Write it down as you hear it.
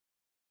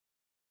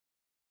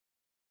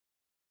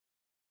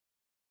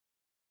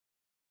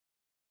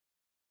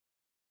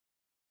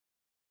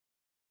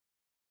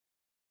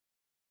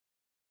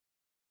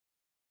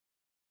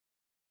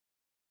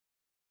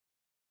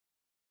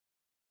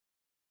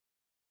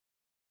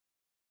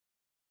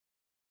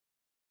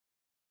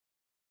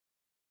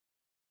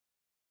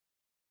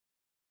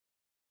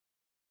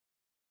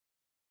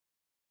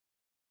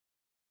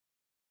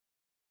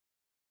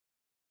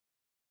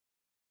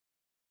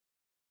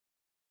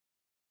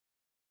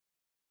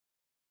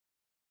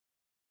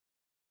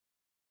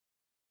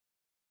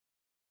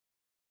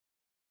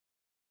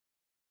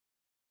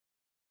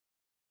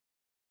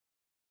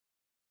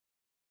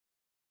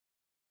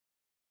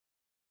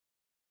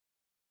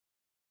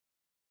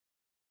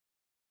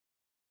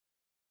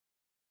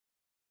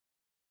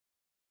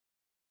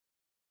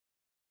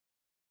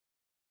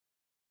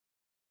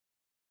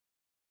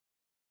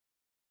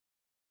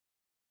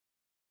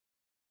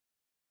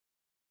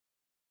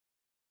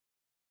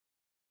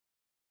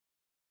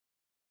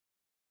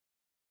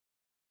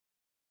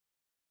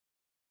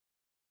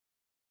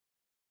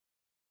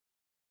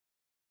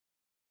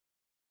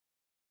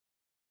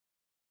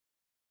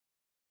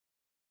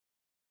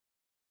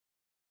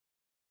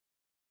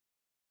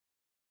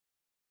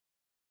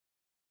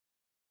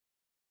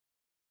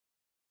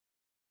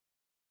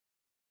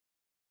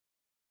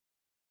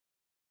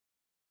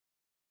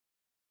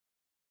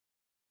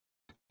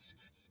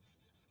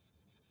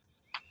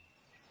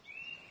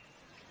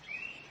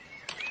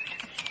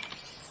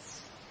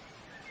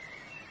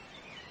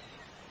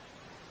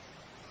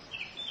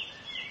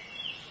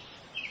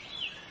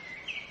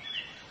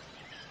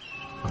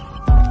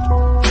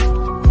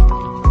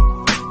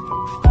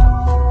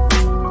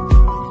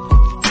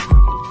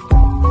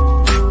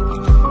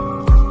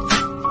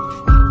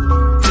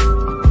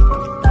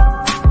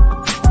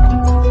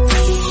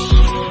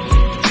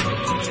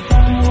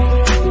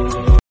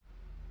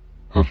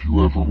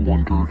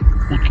wondered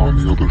what's on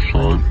the other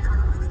side?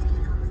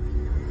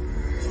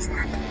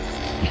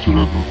 Does it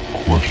ever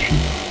question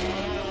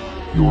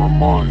your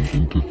mind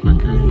into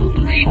thinking that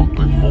there's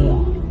something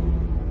more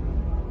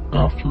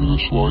after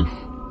this life?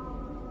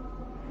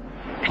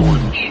 Join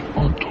us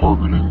on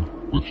Targeting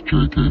with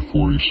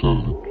JK-47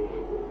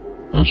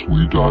 as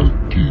we dive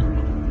deep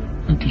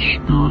into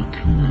spirit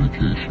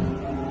communication.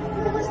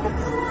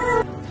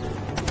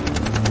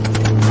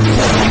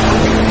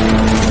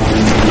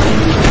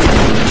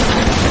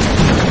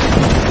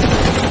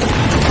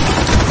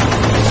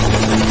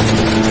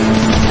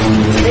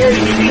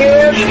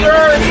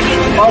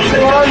 A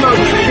form of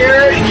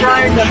spirit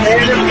trying to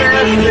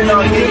manifest in a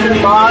human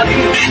body.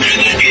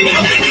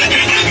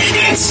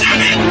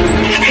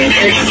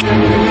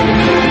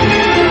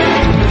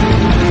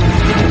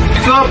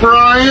 What's up,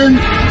 Ryan?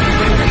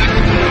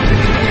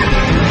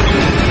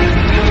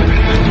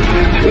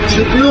 What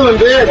you doing,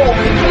 bitch?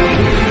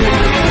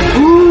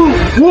 Ooh,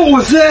 what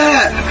was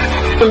that?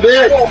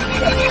 Bitch.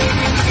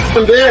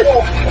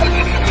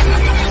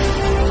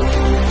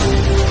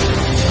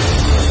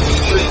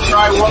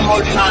 Try one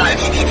more time.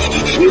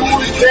 Who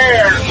was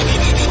there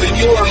when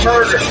you were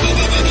murdered?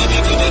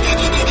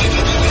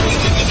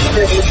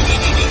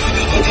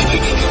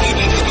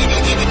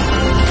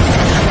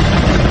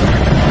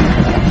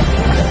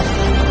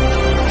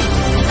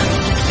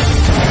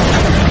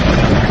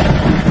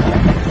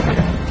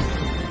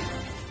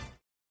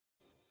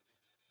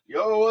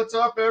 Yo, what's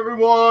up,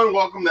 everyone?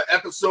 Welcome to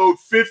episode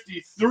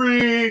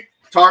 53,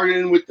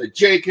 Targeting with the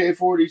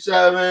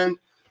JK-47.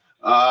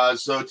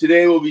 So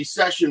today will be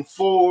session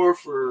 4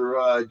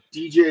 for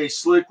DJ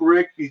Slick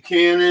Rick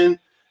Buchanan.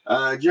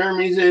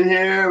 Jeremy's in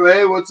here.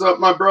 Hey, what's up,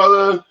 my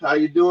brother? How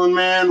you doing,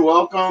 man?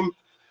 Welcome.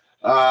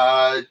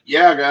 Yeah,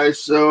 guys.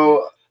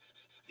 So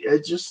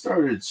it just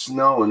started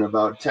snowing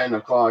about 10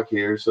 o'clock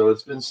here. So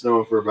it's been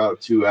snowing for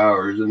about 2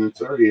 hours, and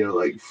it's already at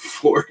like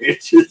 4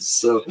 inches.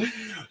 So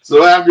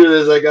after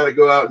this, I got to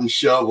go out and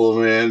shovel,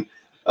 man.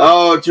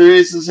 Oh,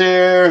 Teresa's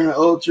here.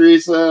 Hello,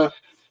 Teresa.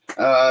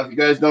 If you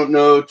guys don't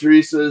know,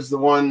 Teresa is the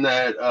one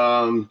that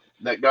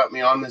got me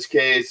on this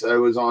case. I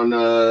was on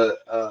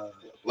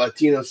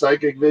Latino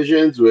Psychic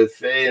Visions with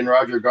Faye and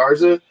Roger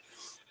Garza,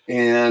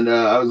 and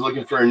I was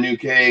looking for a new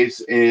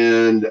case,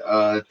 and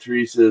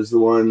Teresa is the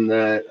one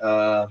that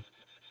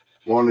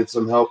wanted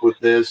some help with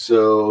this.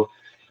 So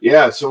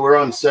yeah, so we're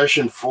on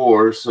session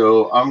 4.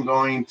 So I'm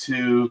going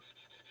to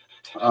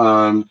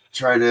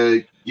try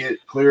to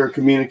get clearer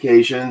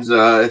communications.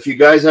 If you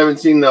guys haven't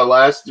seen the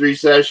last 3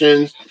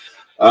 sessions,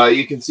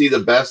 you can see the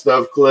best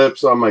of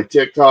clips on my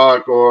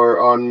TikTok or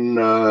on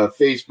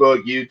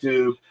Facebook,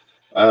 YouTube.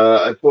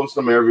 I post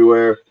them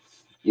everywhere.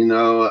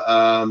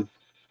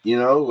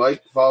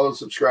 Like, follow,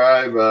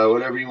 subscribe,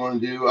 whatever you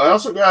want to do. I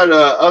also got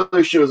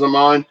other shows I'm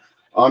on.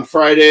 On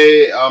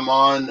Friday, I'm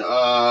on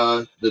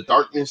The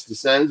Darkness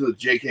Descends with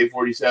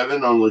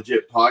JK-47 on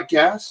Legit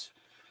Podcasts.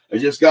 I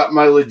just got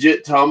my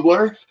Legit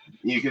Tumblr.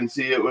 You can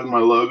see it with my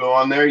logo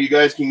on there. You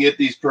guys can get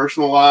these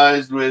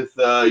personalized with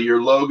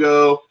your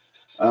logo.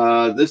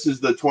 This is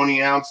the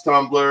 20-ounce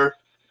tumbler.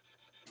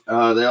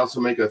 They also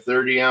make a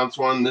 30-ounce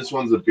one. This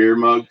one's a beer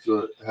mug, so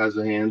it has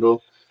a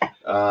handle.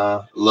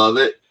 Love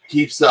it.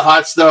 Keeps the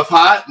hot stuff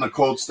hot and the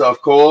cold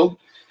stuff cold.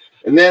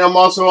 And then I'm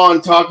also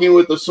on Talking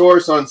with the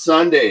Source on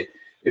Sunday.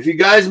 If you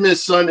guys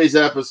missed Sunday's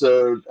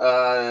episode,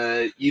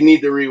 you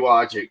need to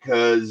rewatch it,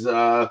 because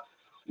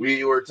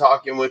we were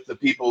talking with the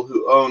people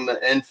who own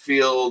the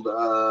Enfield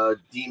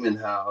Demon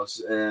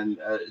House, and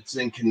it's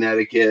in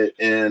Connecticut,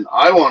 and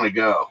I want to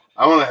go.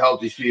 I want to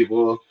help these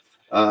people.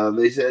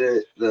 They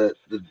said the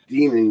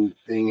demon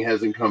thing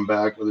hasn't come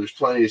back, but there's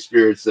plenty of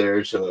spirits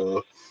there.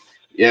 So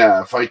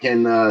yeah, if I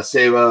can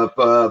save up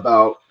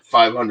about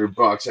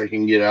 $500, I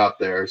can get out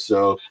there.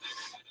 So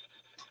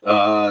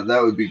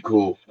that would be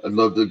cool. I'd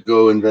love to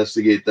go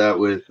investigate that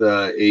with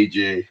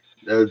AJ.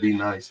 That would be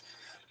nice.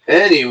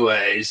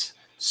 Anyways,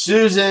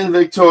 Susan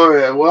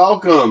Victoria,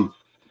 welcome.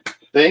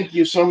 Thank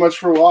you so much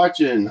for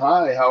watching.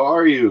 Hi, how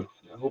are you?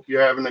 I hope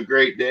you're having a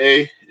great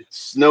day. It's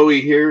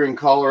snowy here in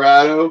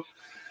Colorado.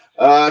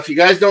 If you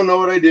guys don't know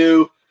what I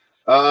do,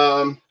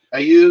 I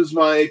use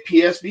my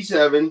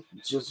PSB7.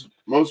 It's just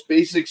most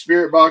basic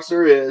spirit box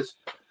there is.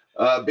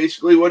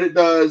 Basically what it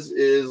does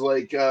is,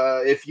 like,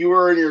 if you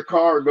were in your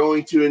car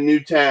going to a new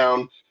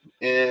town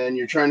and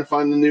you're trying to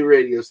find the new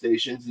radio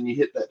stations, and you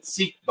hit that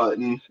seek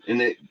button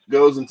and it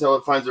goes until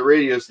it finds a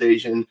radio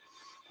station,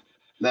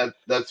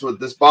 that's what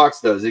this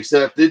box does,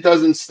 except it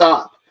doesn't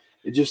stop.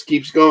 It just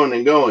keeps going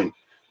and going.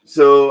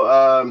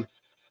 So,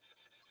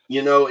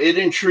 it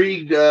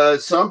intrigued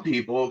some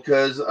people,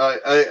 because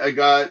I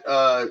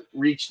got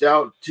reached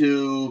out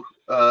to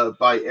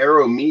by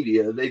Arrow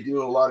Media. They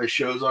do a lot of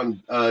shows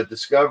on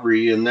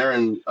Discovery, and they're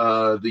in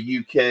the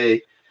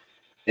UK,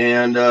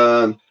 and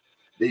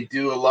they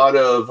do a lot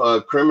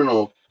of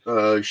criminal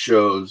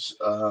shows,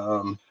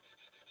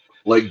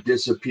 like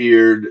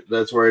Disappeared.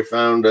 That's where I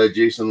found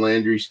Jason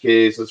Landry's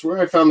case. That's where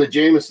I found the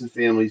Jameson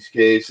family's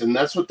case, and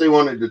that's what they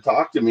wanted to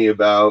talk to me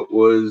about,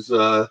 was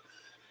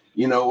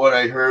what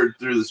I heard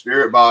through the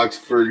spirit box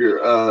for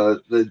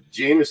the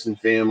Jameson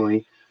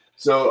family.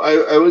 So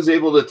I was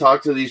able to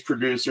talk to these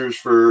producers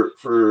for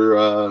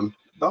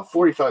about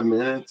 45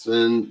 minutes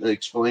and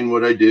explain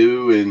what I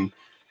do and,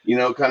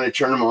 kind of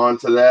turn them on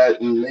to that.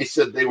 And they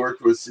said they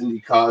worked with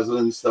Cindy Kaza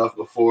and stuff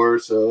before.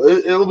 So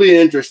it'll be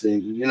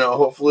interesting.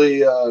 Hopefully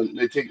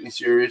they take me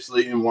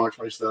seriously and watch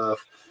my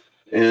stuff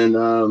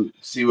and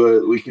see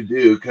what we could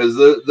do. Because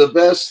the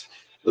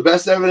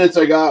best evidence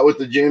I got with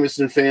the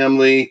Jameson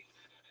family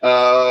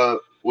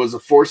was a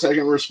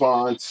 4-second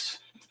response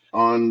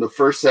on the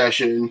first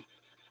session.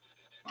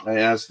 I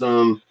asked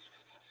them,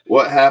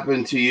 what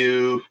happened to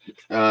you?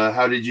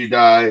 How did you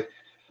die?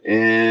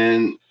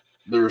 And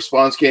the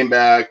response came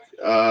back,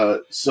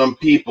 some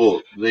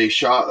people, they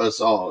shot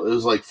us all. It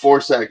was like 4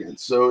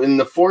 seconds. So in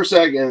the 4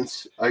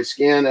 seconds, I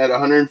scanned at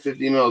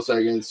 150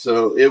 milliseconds.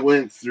 So it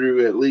went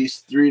through at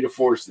least 3 to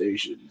 4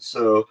 stations.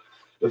 So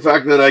the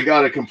fact that I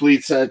got a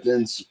complete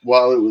sentence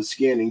while it was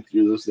scanning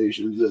through those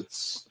stations,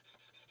 it's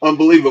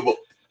unbelievable.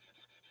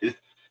 It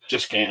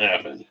just can't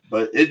happen.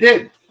 But it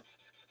did.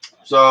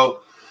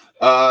 So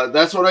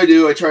that's what I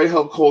do. I try to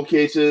help cold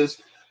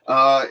cases.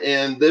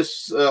 And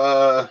this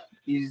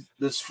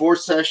fourth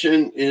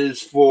session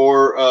is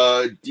for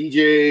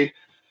DJ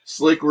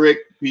Slick Rick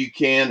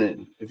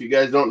Buchanan. If you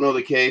guys don't know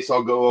the case,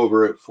 I'll go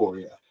over it for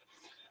you.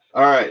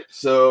 All right.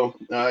 So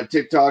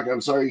TikTok, I'm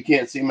sorry you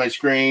can't see my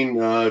screen.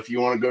 If you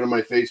want to go to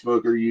my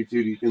Facebook or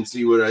YouTube, you can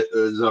see what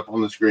is up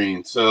on the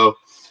screen. So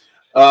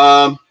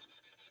a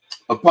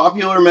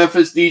popular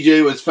Memphis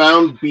DJ was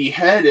found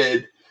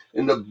beheaded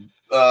in the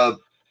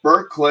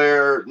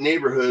Berclair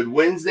neighborhood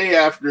Wednesday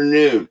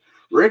afternoon.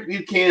 Rick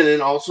Buchanan,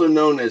 also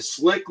known as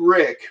Slick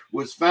Rick,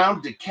 was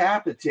found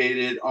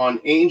decapitated on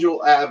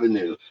Angel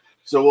Avenue.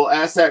 So we'll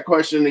ask that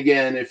question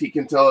again if he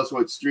can tell us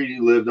what street he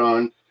lived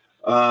on.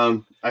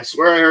 I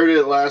swear I heard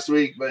it last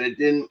week, but it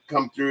didn't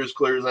come through as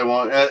clear as I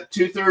want. At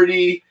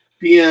 2:30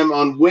 p.m.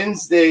 on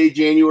Wednesday,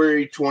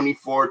 January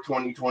 24,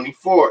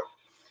 2024.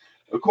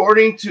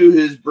 According to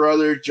his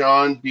brother,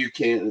 John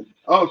Buchanan.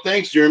 Oh,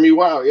 thanks, Jeremy.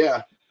 Wow,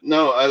 yeah.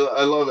 No,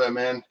 I love that,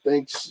 man.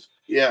 Thanks.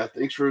 Yeah,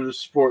 thanks for the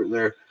support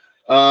there.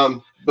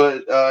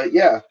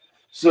 Yeah.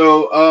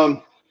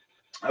 So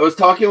I was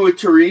talking with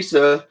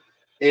Teresa,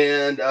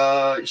 and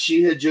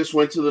she had just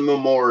went to the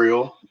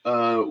memorial,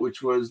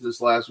 which was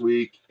this last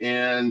week,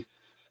 and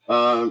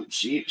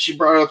she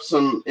brought up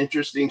some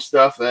interesting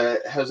stuff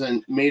that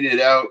hasn't made it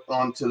out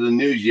onto the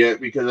news yet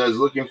because I was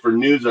looking for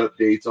news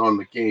updates on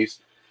the case.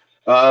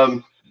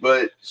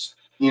 But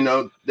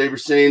they were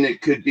saying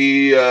it could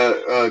be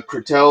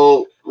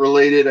cartel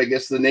related. I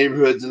guess the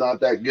neighborhood's not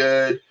that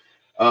good.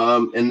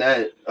 And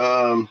that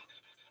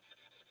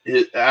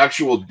his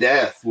actual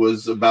death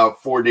was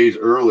about 4 days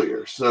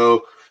earlier.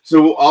 So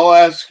I'll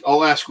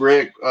ask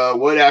Rick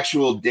what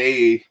actual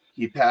day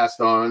he passed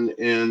on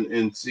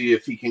and see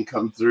if he can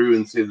come through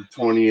and say the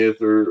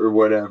 20th or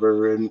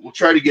whatever. And we'll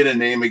try to get a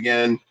name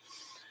again.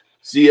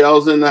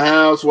 CL's in the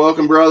house.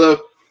 Welcome, brother.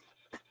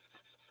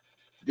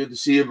 Good to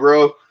see you,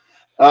 bro.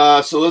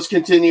 So let's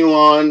continue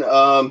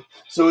on.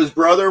 So his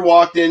brother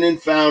walked in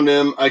and found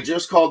him. I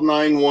just called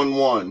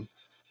 911.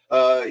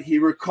 He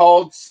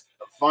recalled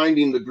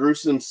finding the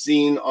gruesome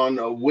scene on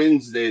a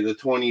Wednesday, the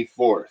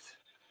 24th.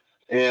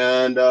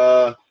 And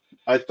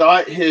I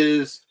thought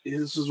this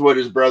is what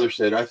his brother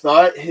said. I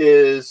thought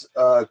his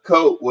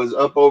coat was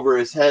up over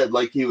his head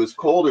like he was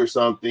cold or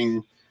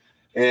something.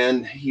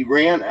 And he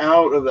ran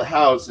out of the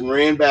house and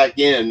ran back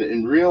in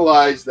and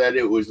realized that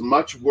it was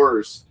much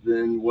worse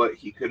than what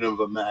he could have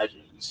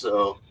imagined.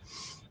 So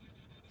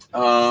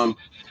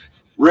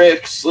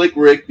Slick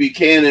Rick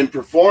Buchanan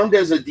performed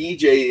as a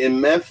DJ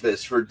in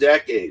Memphis for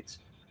decades.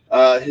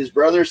 His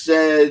brother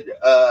said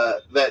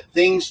that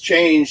things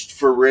changed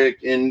for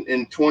Rick in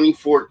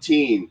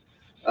 2014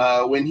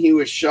 when he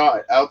was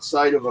shot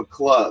outside of a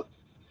club.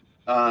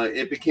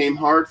 It became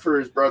hard for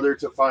his brother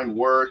to find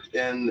work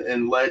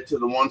and led to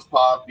the once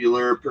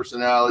popular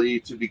personality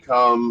to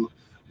become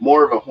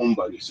more of a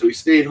homebody. So he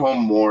stayed home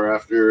more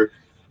after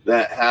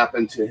that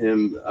happened to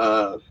him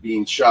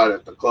being shot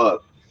at the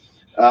club.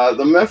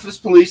 The Memphis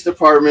Police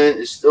Department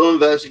is still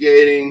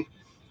investigating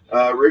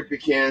Rick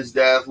Buchanan's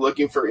death,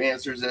 looking for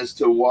answers as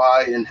to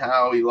why and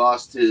how he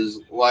lost his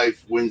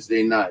life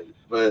Wednesday night.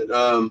 But,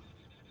 from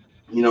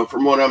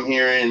what I'm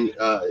hearing,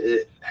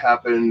 it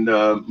happened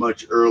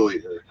much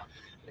earlier.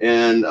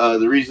 And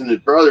the reason his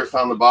brother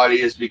found the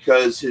body is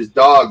because his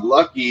dog,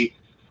 Lucky,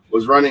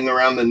 was running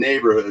around the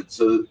neighborhood.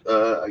 So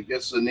I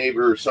guess the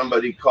neighbor or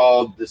somebody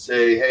called to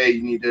say, hey,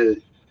 you need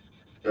to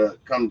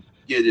come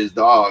get his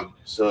dog.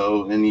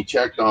 And he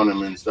checked on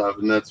him and stuff,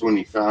 and that's when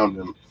he found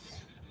him.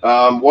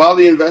 While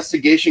the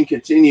investigation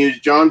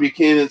continues, John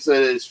Buchanan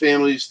said his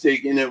family's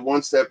taking it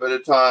one step at a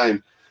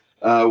time.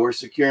 We're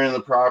securing the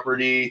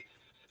property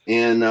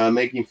and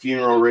making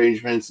funeral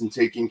arrangements and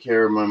taking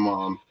care of my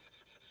mom.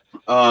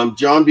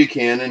 John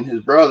Buchanan,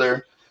 his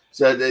brother,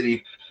 said that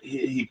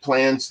he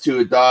plans to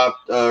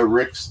adopt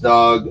Rick's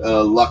dog,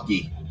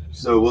 Lucky.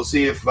 So we'll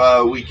see if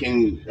we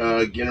can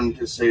get him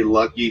to say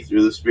Lucky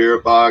through the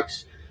spirit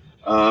box.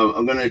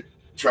 I'm going to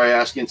try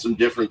asking some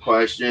different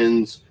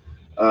questions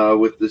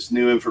with this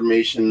new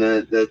information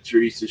that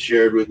Teresa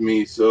shared with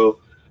me. So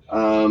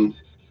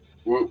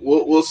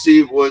we'll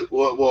see what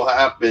will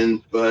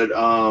happen. But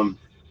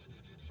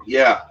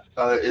yeah,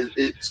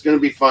 it's going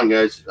to be fun,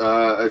 guys.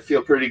 I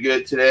feel pretty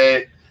good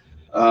today.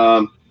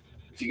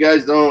 If you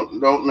guys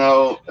don't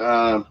know,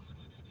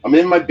 I'm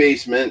in my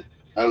basement.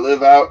 I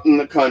live out in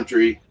the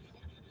country,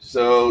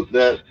 so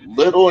that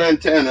little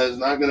antenna is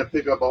not going to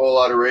pick up a whole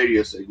lot of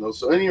radio signals.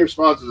 So any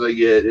responses I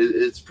get,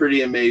 it's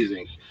pretty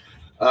amazing.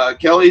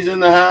 Kelly's in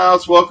the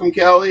house. Welcome,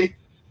 Kelly.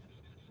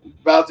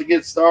 About to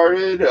get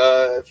started.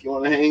 If you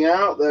want to hang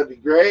out, that'd be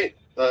great.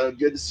 Good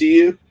to see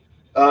you.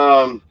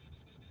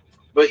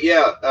 But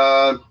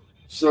yeah,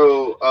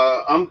 so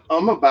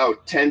I'm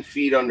about 10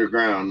 feet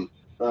underground.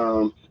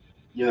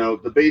 You know,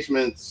 the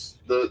basement's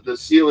the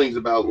ceiling's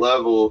about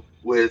level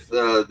with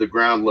the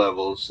ground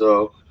level.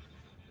 So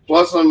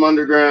plus I'm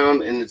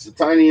underground, and it's a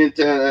tiny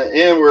antenna,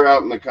 and we're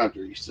out in the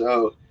country.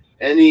 So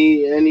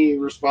any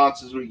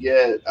responses we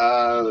get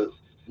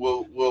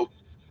will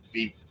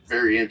be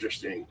very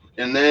interesting.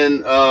 And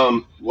then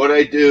what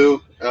I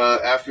do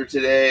after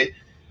today,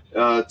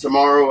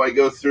 tomorrow I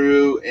go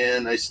through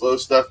and I slow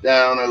stuff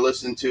down. I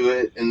listen to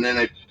it, and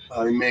then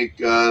I make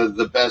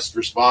the best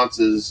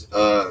responses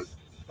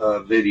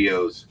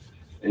videos,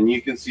 and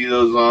you can see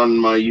those on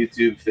my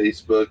YouTube,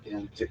 Facebook,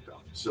 and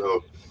TikTok.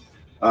 So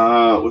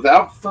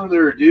without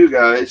further ado,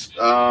 guys,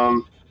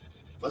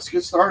 let's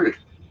get started.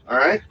 All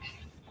right,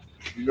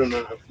 I'm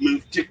gonna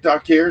move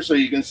TikTok here so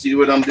you can see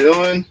what I'm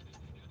doing.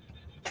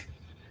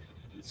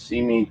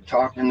 See me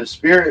talking to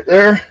Spirit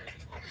there.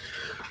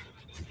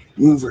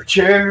 Move her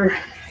chair.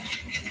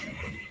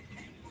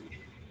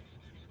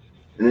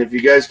 And if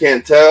you guys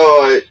can't tell,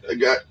 I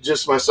got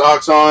just my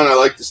socks on. I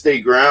like to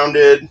stay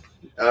grounded.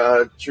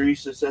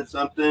 Teresa said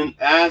something.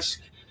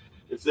 Ask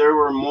if there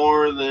were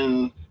more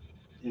than,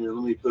 here,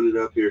 let me put it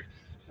up here.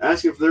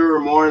 Ask if there were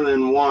more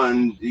than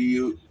one, do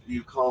you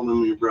call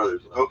them your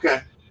brothers?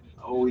 Okay.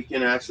 Oh, we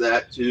can ask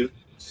that too.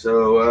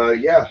 So,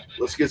 yeah,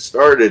 let's get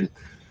started.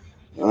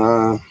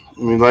 Let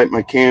me light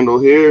my candle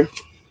here.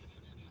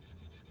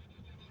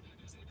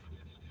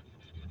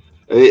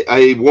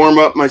 I warm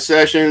up my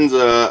sessions.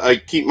 I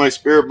keep my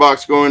spirit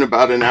box going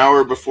about an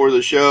hour before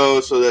the show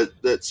so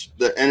that's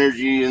the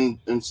energy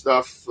and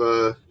stuff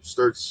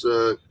starts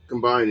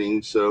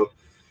combining. So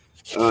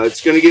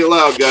it's going to get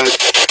loud, guys.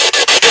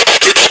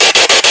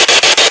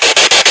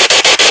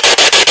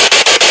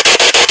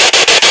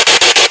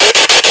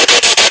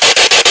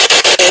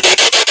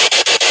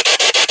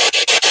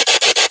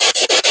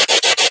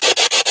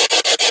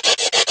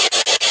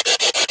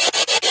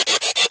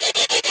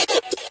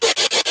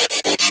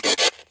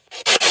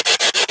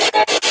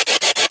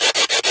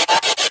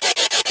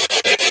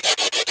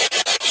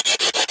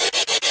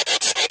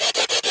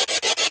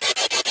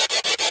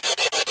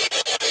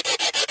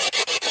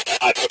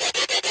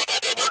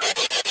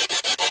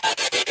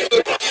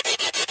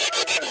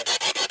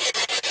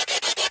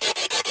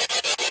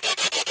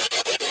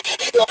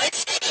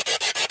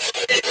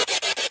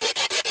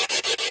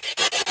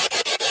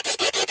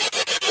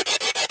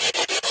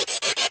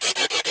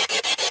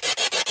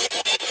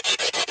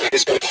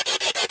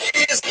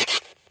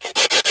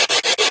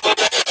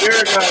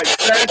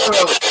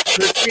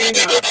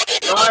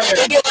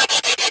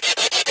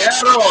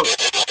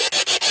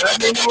 Let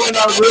me know when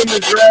our room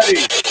is ready.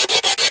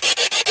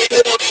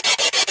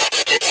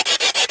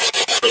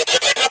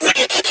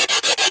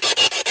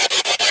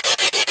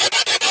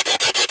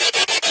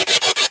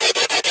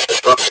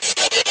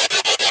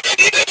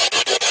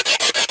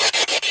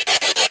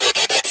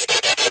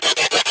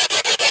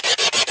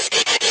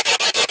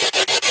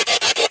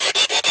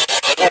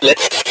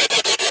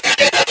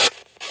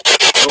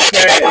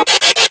 Okay.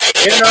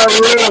 In our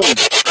room,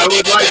 I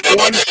would like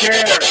one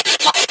chair.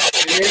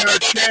 And in our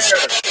chair,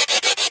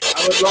 I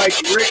would like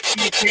Rick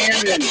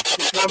Buchanan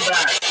to come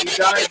back. He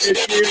died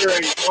this year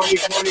in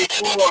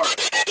 2024.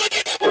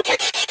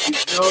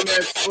 He's known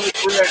as Slick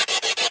Rick.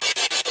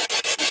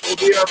 This will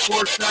be our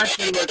fourth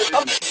session with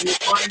him. Can you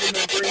find him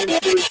and bring him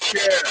to his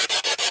chair?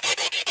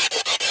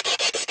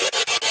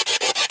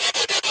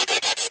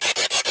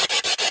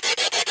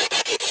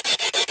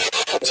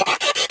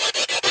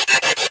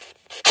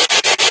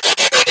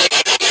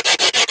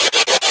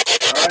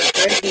 Alright,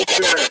 thank you,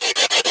 sir.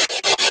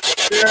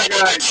 There,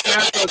 guys,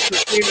 Santos,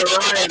 Christina,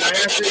 Ryan, I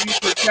ask that you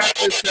protect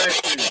this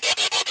session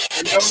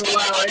and don't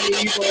allow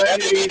any evil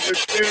entities or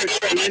spirits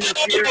to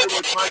interfere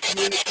with my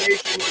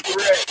communication with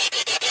Rick.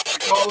 I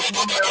call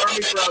upon my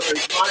Army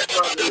brothers, my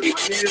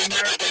Native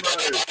American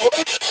brothers,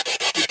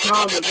 to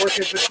come and work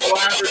as a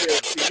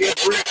collaborative to give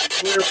Rick a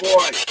clear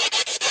voice.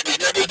 Does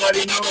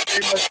everybody know what they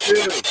must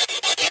do?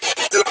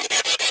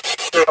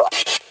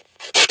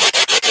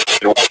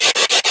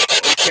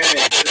 Okay,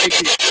 thank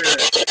you,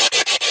 Spirit.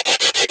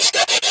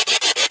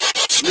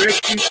 Rick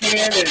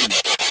Buchanan,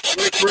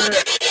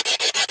 Rick,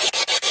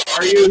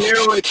 are you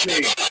here with me?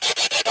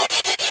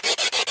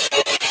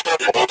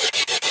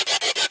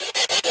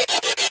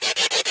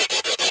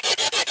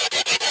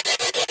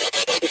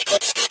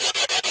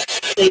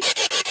 Thank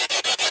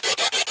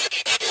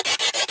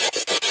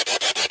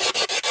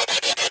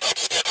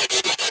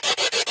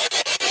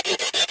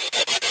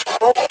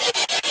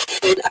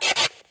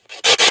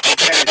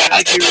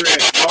you,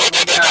 Rick.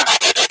 Welcome back.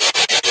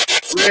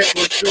 Rick,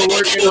 we're still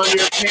working on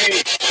your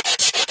case.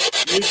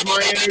 Use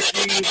my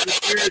energy, use the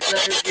spirit's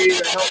energy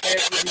to help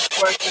answer these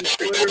questions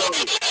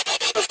clearly.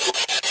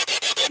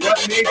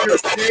 What major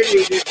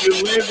city did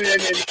you live in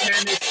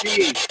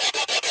Tennessee?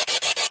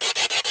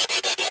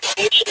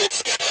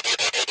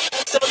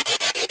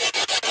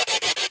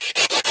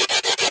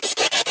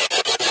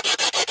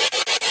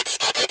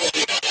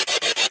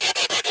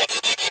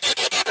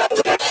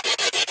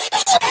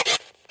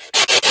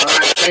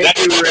 Alright, thank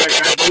you, Rick.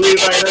 I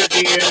believe I heard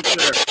the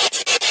answer.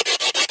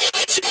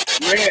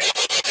 Rick,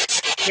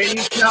 can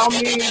you tell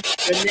me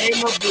the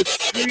name of the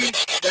street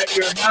that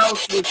your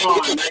house was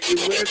on, that you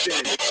lived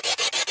in?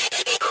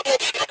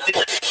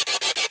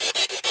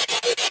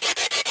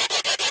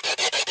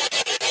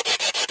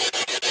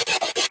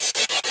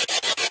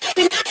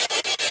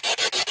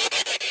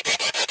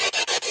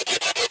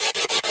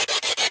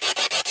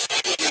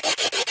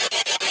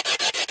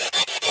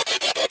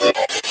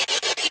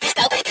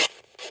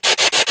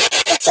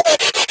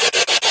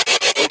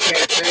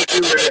 Okay, thank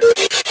you, Rick.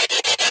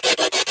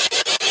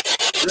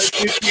 Rick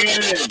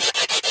Buchanan.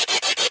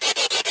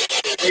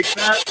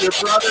 Your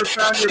brother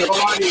found your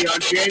body on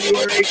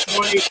January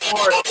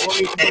 24th,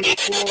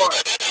 2024.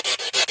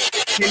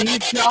 Can you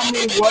tell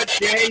me what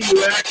day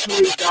you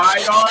actually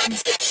died on?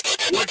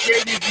 What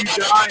day did you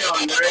die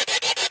on, Rick?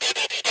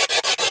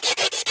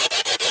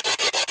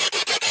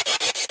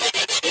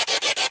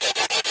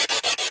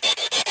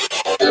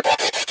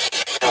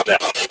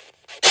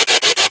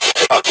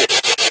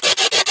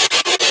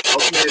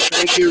 Okay,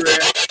 thank you,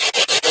 Rick.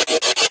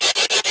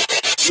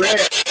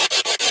 Rick,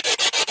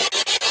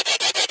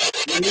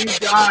 when you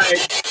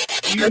died,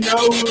 do you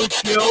know who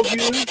killed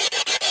you?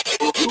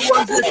 Who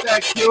was it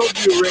that killed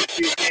you, Rick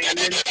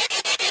Buchanan?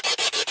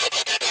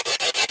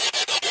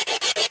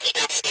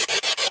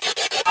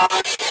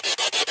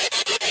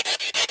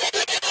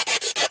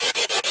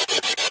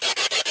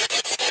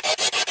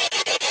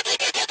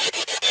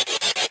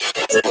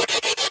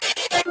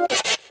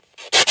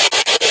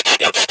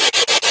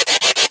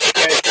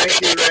 Okay,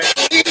 thank you, Rick.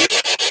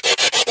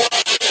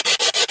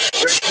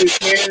 Rick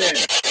Buchanan,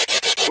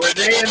 were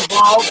they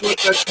involved with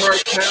the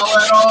cartel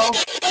at all?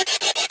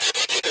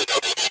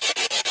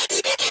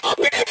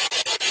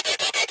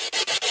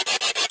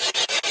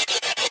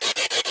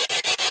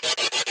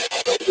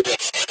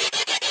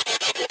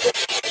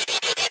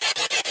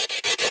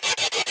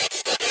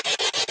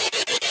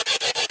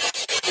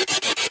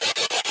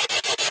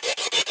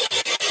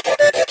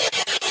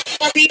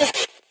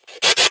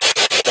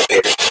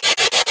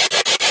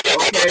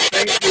 Okay,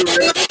 thank you,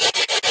 Rick.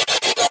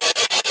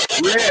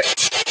 Rick,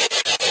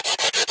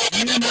 do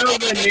you know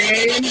the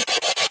name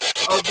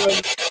of the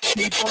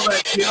people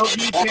that killed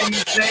you? Can you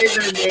say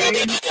their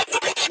name?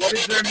 What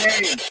is their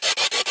name?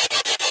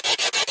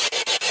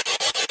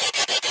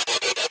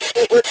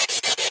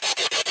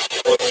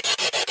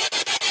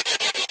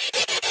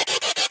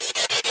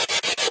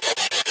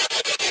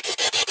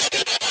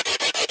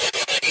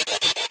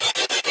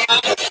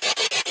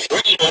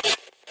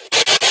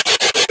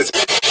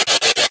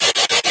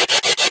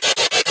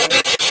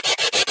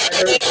 I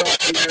heard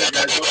something there,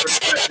 guys. I'll bring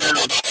that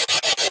down.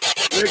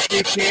 Rick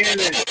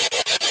Buchanan,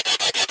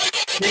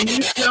 can you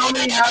tell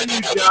me how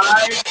you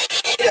died?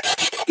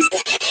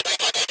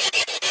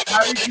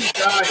 How did you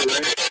die,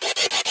 Rick?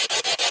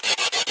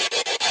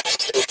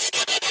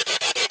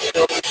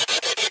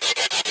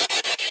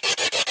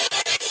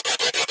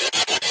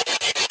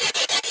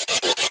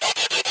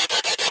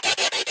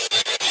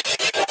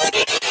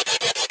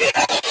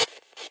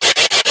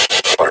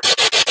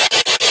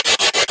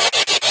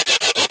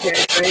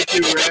 Okay, thank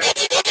you, Rick.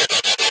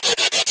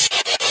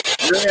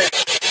 Rick,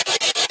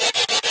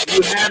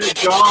 you had a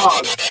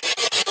dog.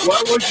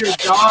 What was your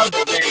dog's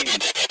name?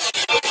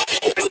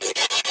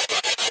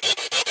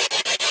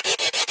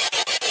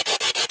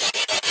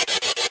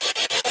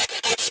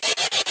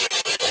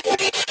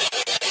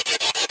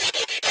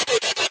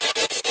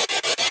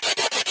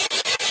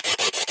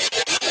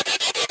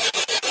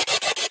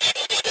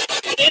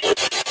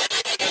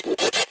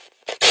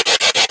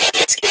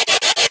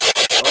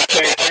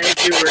 Okay,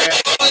 thank you,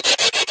 Rick.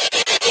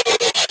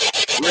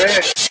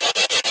 Rick,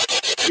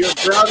 your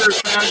brother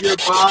found your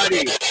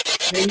body.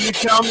 Can you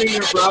tell me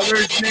your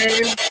brother's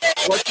name?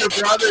 What's your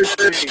brother's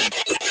name?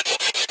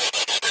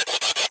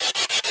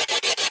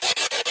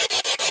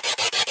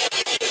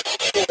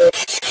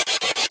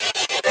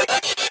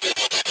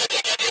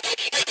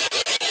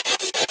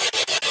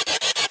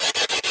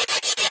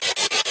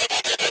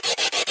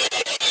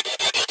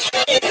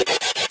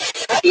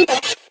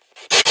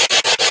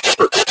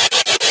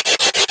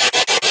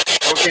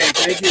 Okay,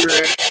 thank you,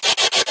 Rick.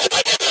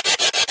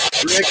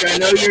 Rick, I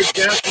know your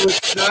death was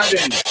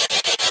sudden.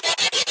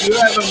 Do you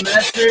have a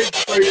message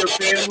for your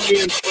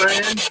family and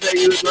friends that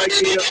you would like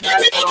me to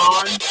pass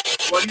on?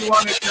 What do you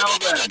want to tell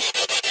them?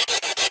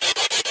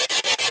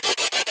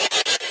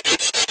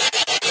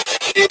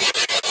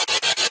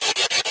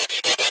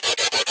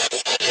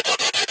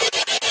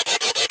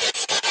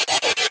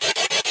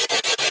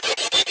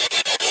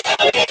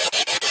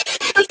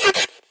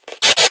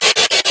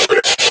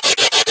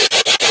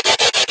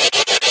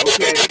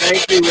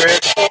 thank you,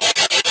 Rick.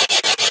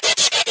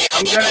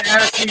 I'm going to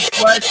ask these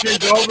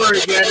questions over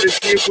again to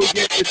see if we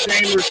get the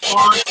same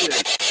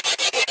responses.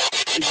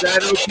 Is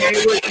that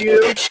okay with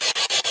you?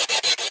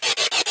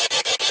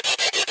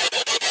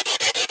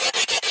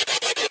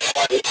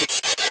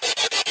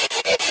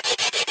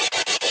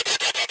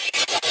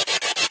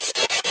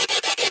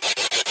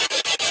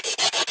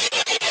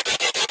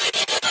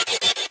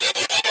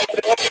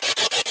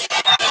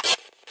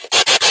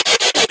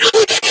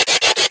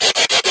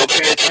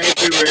 Okay,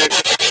 thank you, Rick.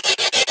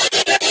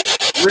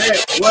 Rick,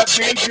 what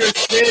major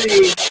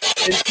city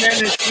in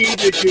Tennessee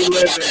did you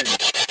live in?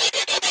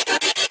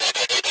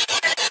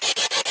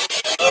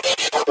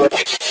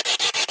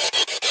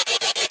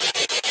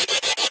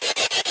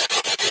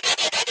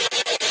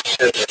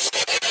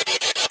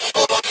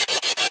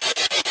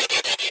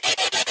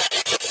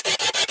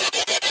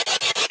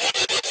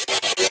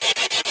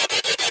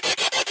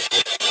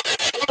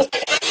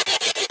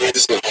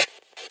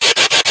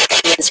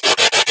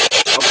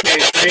 Okay,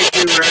 thank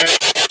you, Rick.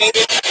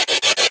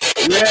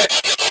 Rick,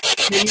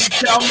 can you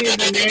tell me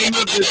the name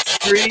of the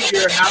street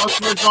your house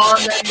was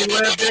on that you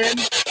lived in?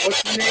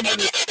 What's the name of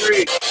the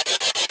street?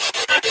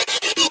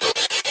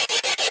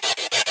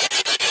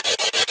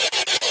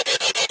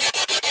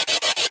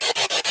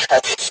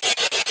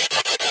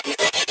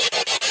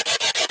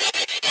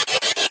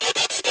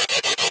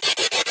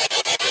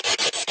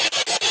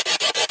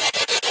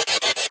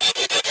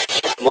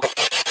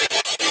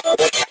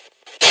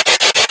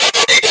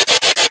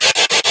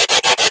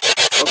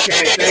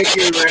 Okay, thank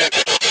you, Rick.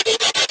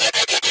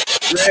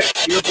 Rick,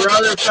 your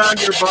brother found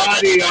your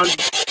body on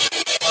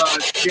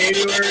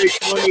January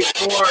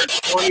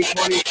 24th,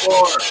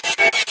 2024.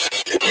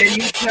 Can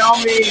you tell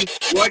me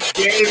what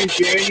day in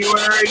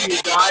January you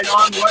died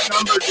on? What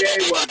number day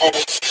was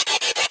it?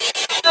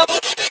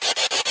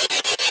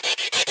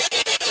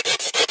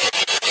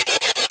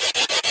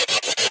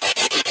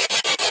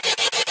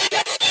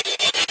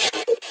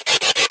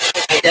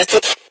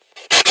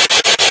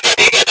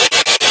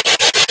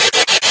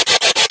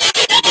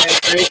 Okay,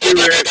 thank you,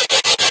 Rick.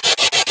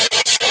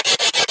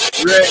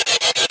 Rick,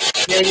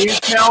 can you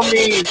tell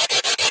me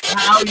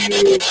how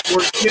you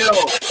were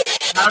killed?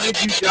 How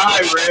did you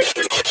die,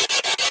 Rick?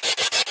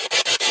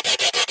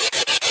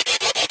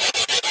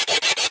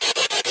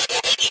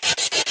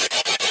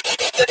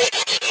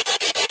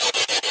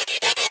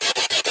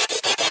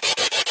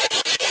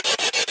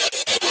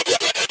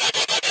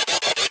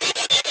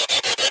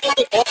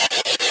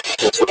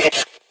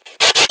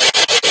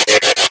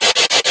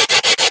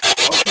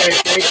 Okay,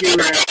 thank you,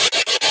 Rick.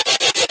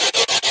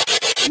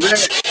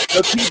 Rick,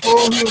 the people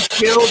who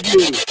killed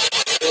you,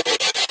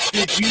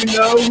 did you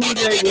know who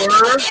they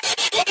were?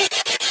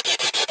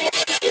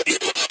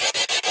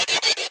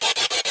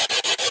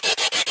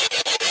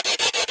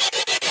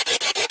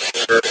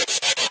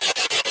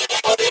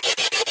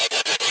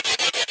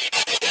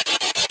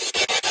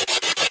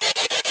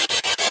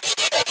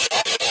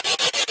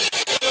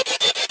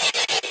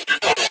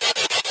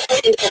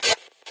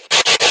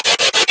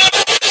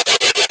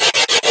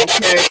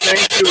 Okay,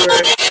 thank you,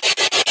 Rick.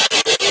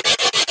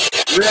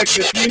 Rick,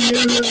 if you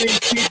knew who these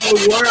people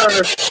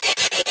were,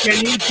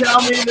 can you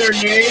tell me their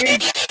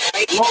names?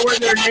 What were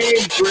their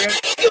names, Rick?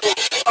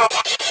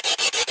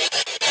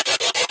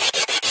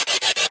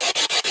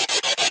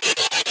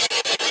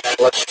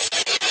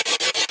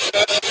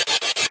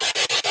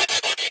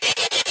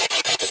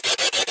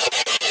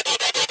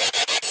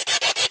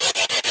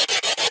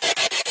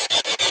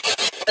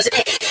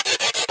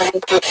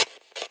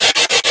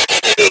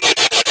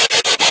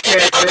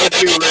 Okay,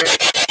 thank you, Rick.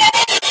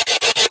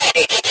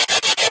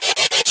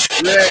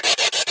 Rick,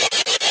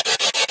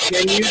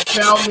 can you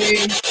tell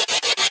me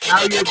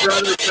how your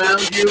brother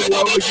found you?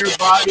 What was your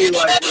body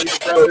like when your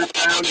brother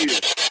found you?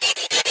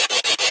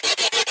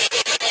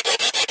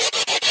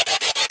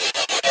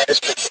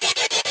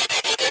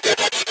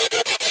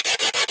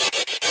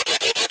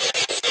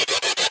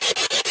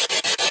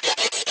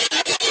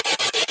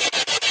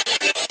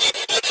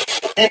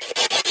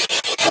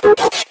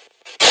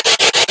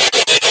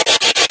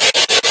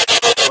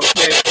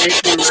 Okay,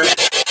 thank you, Rick.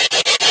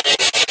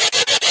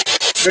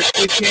 Rick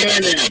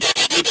Buchanan,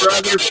 your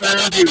brother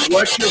found you.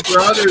 What's your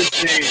brother's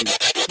name?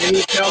 Can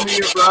you tell me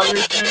your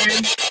brother's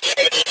name?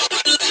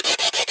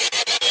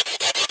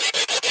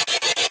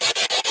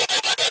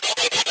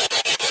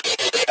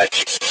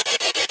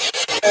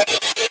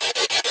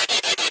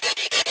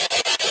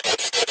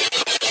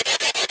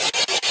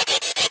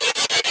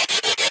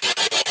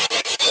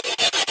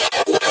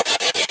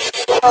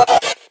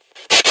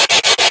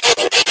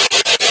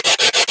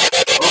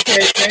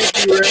 Okay,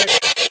 thank you, Rick.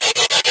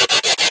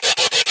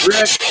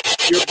 Rick,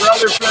 your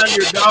brother found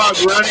your dog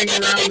running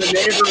around the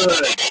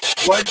neighborhood.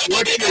 What's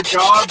your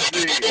dog's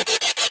name?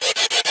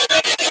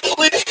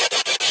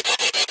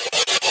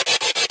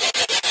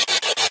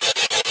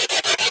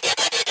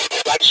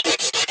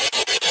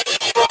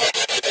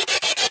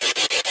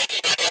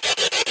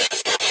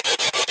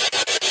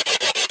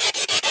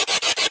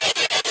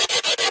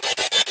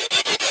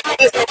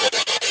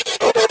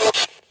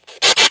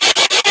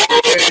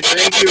 Okay,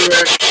 thank you,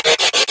 Rick.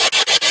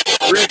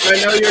 Rick, I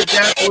know your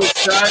death was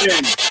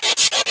sudden.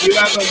 Do you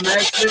have a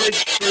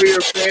message for your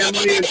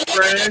family and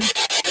friends?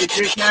 They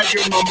just had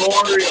your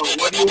memorial.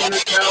 What do you want to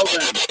tell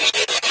them?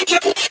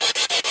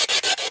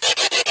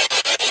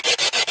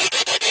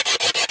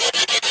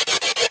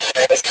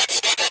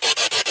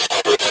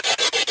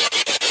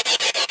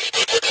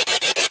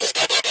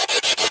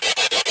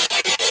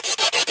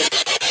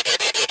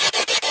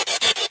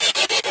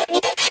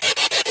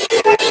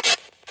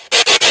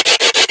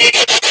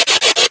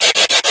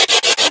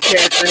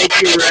 Okay,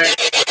 thank you, Rick.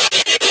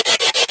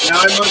 Now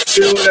I must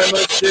do what I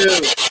must do.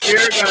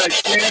 Spirit guide,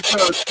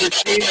 Santos,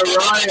 Christina,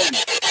 Ryan.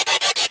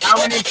 How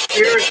many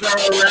spirits are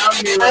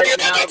around me right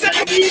now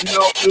that need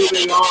help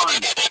moving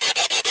on?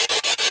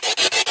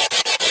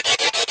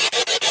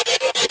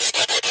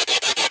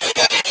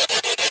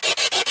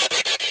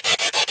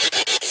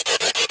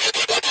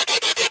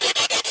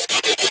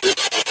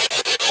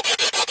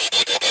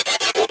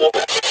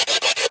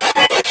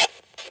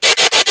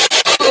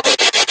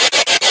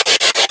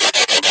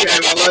 Okay,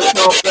 well, let's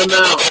help them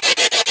out.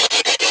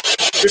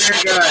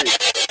 Spirit guide,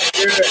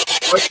 Spirit,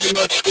 what you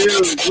must do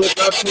is look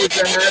up towards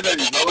the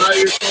heavens. Allow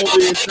your soul to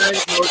ascend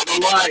towards the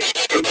light.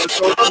 You must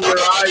open your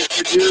eyes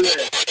to do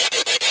this.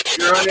 If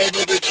you're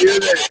unable to do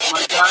this,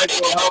 my guides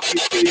will help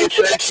you to the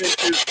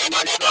ascension to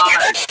my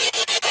side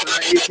so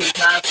that you can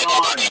pass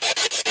on.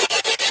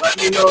 Let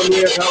me know in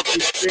need of help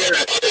in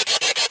spirit.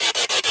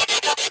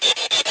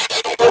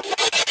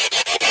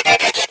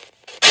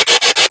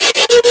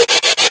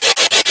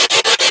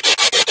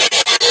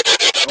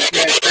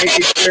 Okay, thank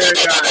you, Spirit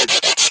guides.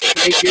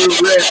 Thank you,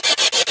 Rick.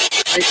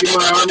 Thank you,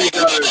 my Army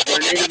brothers, my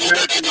Native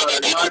American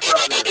brothers, my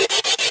brothers.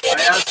 I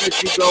ask that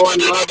you go in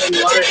love and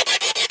light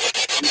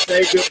and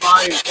say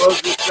goodbye and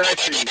close this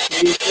session.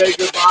 Can you say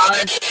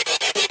goodbye?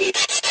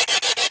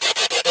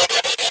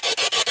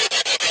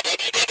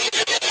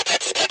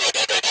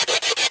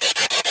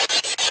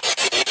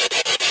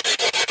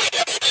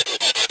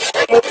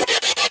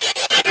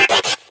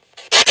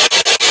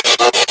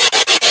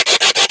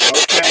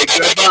 Okay,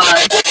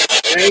 goodbye.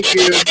 Thank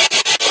you.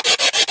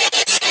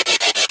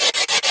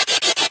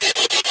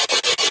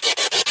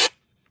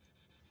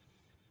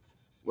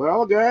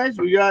 Well, guys,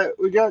 we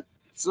got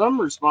some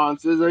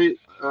responses. I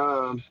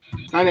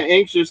kind of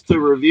anxious to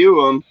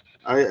review them.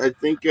 I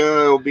think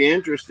it'll be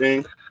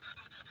interesting.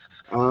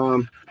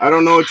 I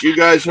don't know what you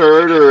guys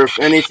heard or if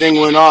anything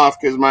went off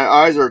because my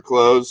eyes are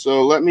closed.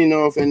 So let me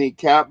know if any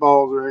cat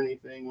balls or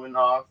anything went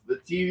off. The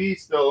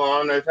TV's still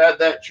on. I've had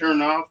that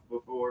turn off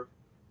before.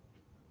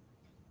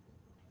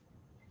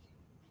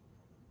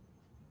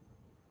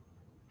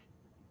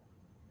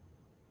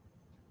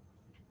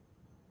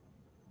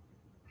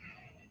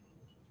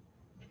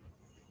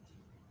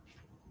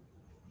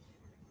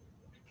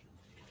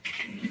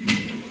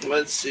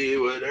 Let's see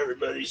what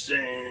everybody's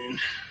saying.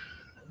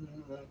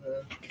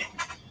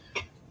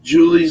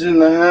 Julie's in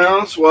the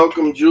house.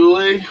 Welcome,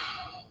 Julie.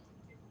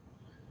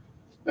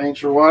 Thanks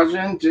for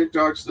watching.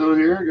 TikTok's still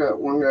here.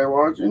 Got one guy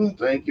watching.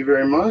 Thank you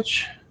very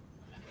much.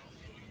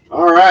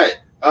 All right.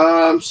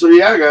 So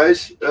yeah,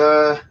 guys.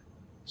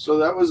 So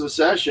that was a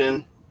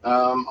session.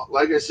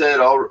 Like I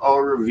said, I'll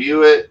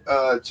review it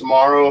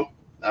tomorrow.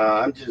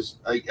 I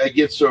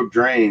get so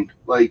drained.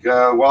 Like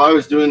while I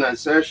was doing that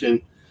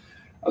session,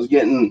 I was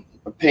getting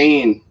a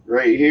pain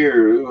right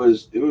here. It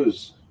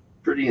was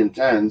pretty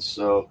intense.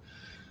 So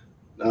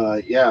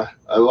yeah,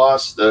 I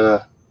lost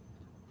a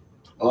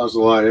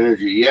lot of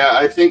energy. Yeah,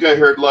 I think I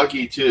heard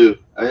Lucky too.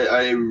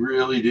 I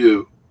really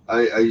do.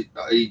 I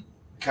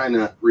kind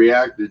of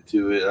reacted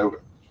to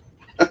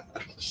it.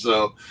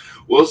 So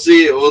we'll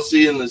see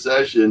in the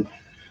session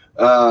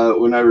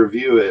when I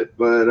review it.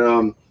 But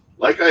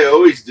like I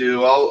always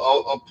do,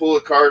 I'll pull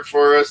a card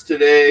for us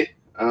today.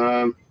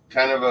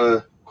 Kind of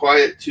a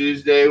quiet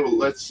Tuesday. Well,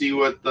 let's see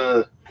what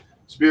the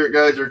spirit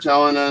guides are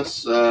telling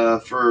us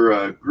for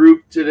a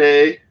group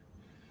today.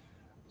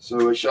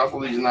 So I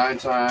shuffle these 9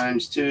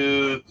 times.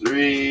 2,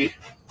 3,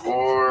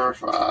 4,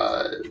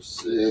 5,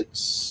 6,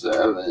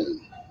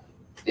 7,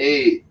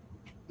 8,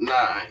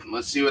 9.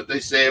 Let's see what they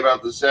say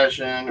about the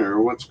session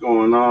or what's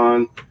going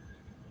on.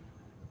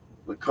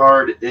 The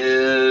card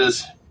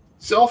is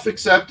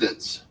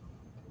self-acceptance.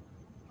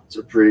 It's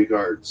a pretty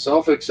card.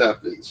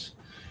 Self-acceptance.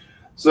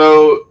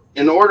 So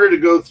in order to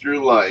go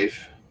through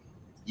life,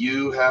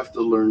 you have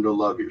to learn to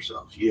love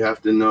yourself. You have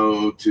to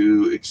know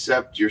to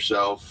accept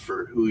yourself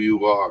for who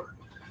you are.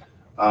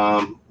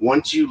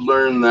 Once you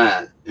learn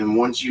that, and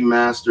once you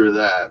master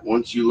that,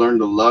 once you learn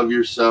to love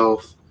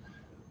yourself,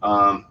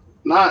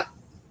 not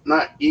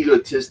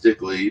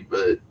egotistically,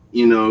 but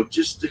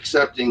just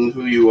accepting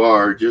who you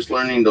are, just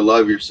learning to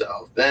love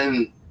yourself,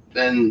 then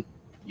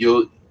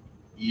you'll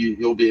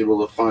be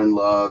able to find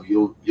love.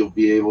 You'll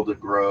be able to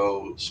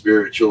grow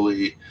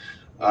spiritually.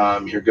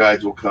 Your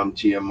guides will come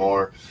to you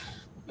more.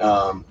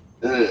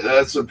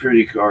 That's a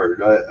pretty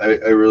card.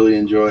 I really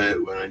enjoy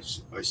it when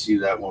I see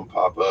that one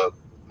pop up.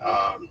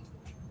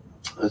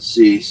 Let's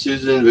see,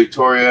 Susan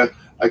Victoria.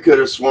 I could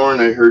have sworn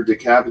I heard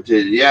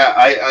decapitated. Yeah,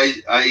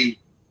 I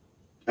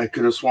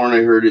could have sworn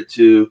I heard it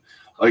too.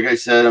 Like I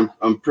said,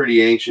 I'm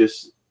pretty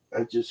anxious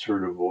I just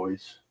heard a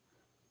voice.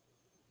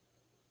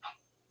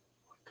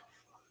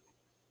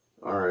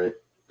 All right.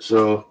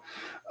 So,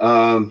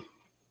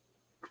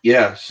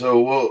 yeah.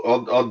 So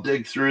I'll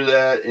dig through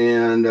that,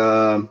 and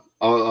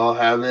I'll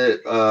have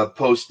it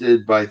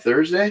posted by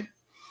Thursday.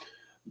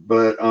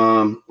 But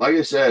like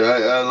I said,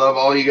 I love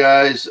all you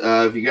guys.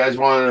 If you guys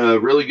want a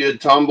really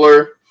good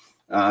tumbler,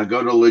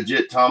 go to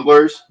Legit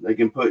Tumblers. They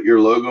can put your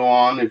logo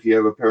on if you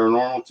have a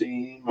paranormal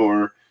team,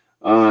 or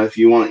if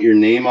you want your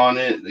name on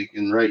it, they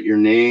can write your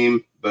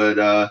name.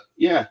 But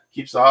yeah,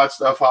 keeps the hot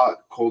stuff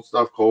hot, cold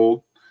stuff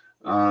cold.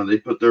 They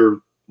put their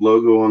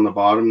logo on the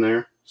bottom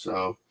there.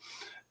 So,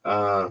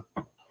 but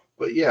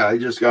yeah, I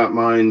just got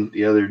mine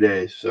the other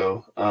day,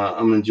 so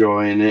I'm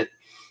enjoying it.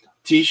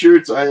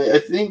 T-shirts, I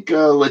think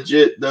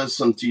Legit does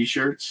some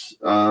T-shirts.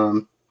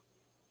 I'm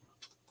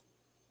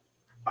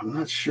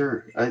not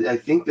sure. I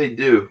think they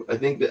do. I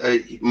think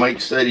that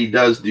Mike said he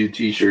does do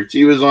T-shirts.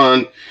 He was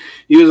on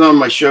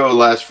my show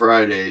last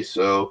Friday.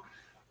 So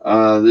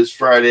this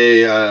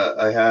Friday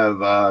I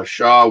have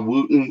Shaw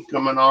Wooten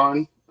coming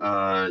on.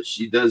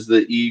 She does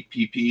the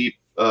EPP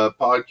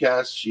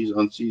podcast. She's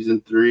on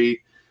season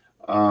 3.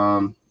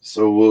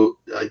 So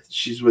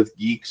she's with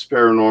Geeks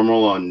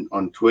Paranormal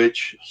on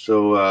Twitch.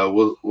 So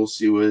we'll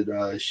see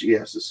what she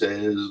has to say,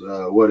 is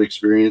what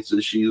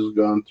experiences she's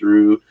gone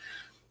through.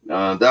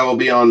 That will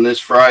be on this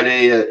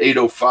Friday at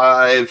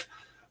 8:05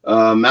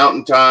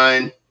 Mountain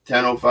Time,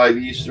 10:05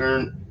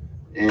 Eastern.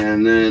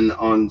 And then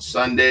on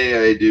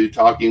Sunday I do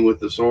Talking with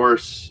the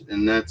Source,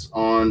 and that's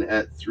on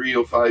at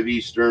 3:05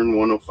 Eastern,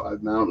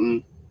 1:05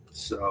 Mountain.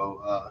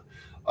 So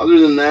other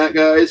than that,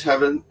 guys,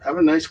 have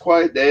a nice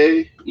quiet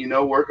day.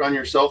 Work on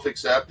your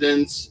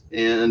self-acceptance,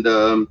 and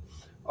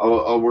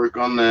I'll work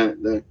on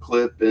that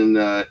clip and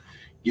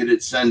get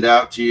it sent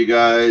out to you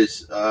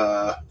guys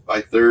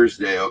by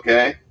Thursday.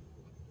 Okay.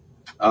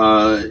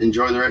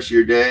 Enjoy the rest of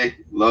your day.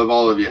 Love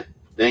all of you.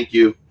 Thank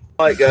you.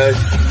 All right, guys.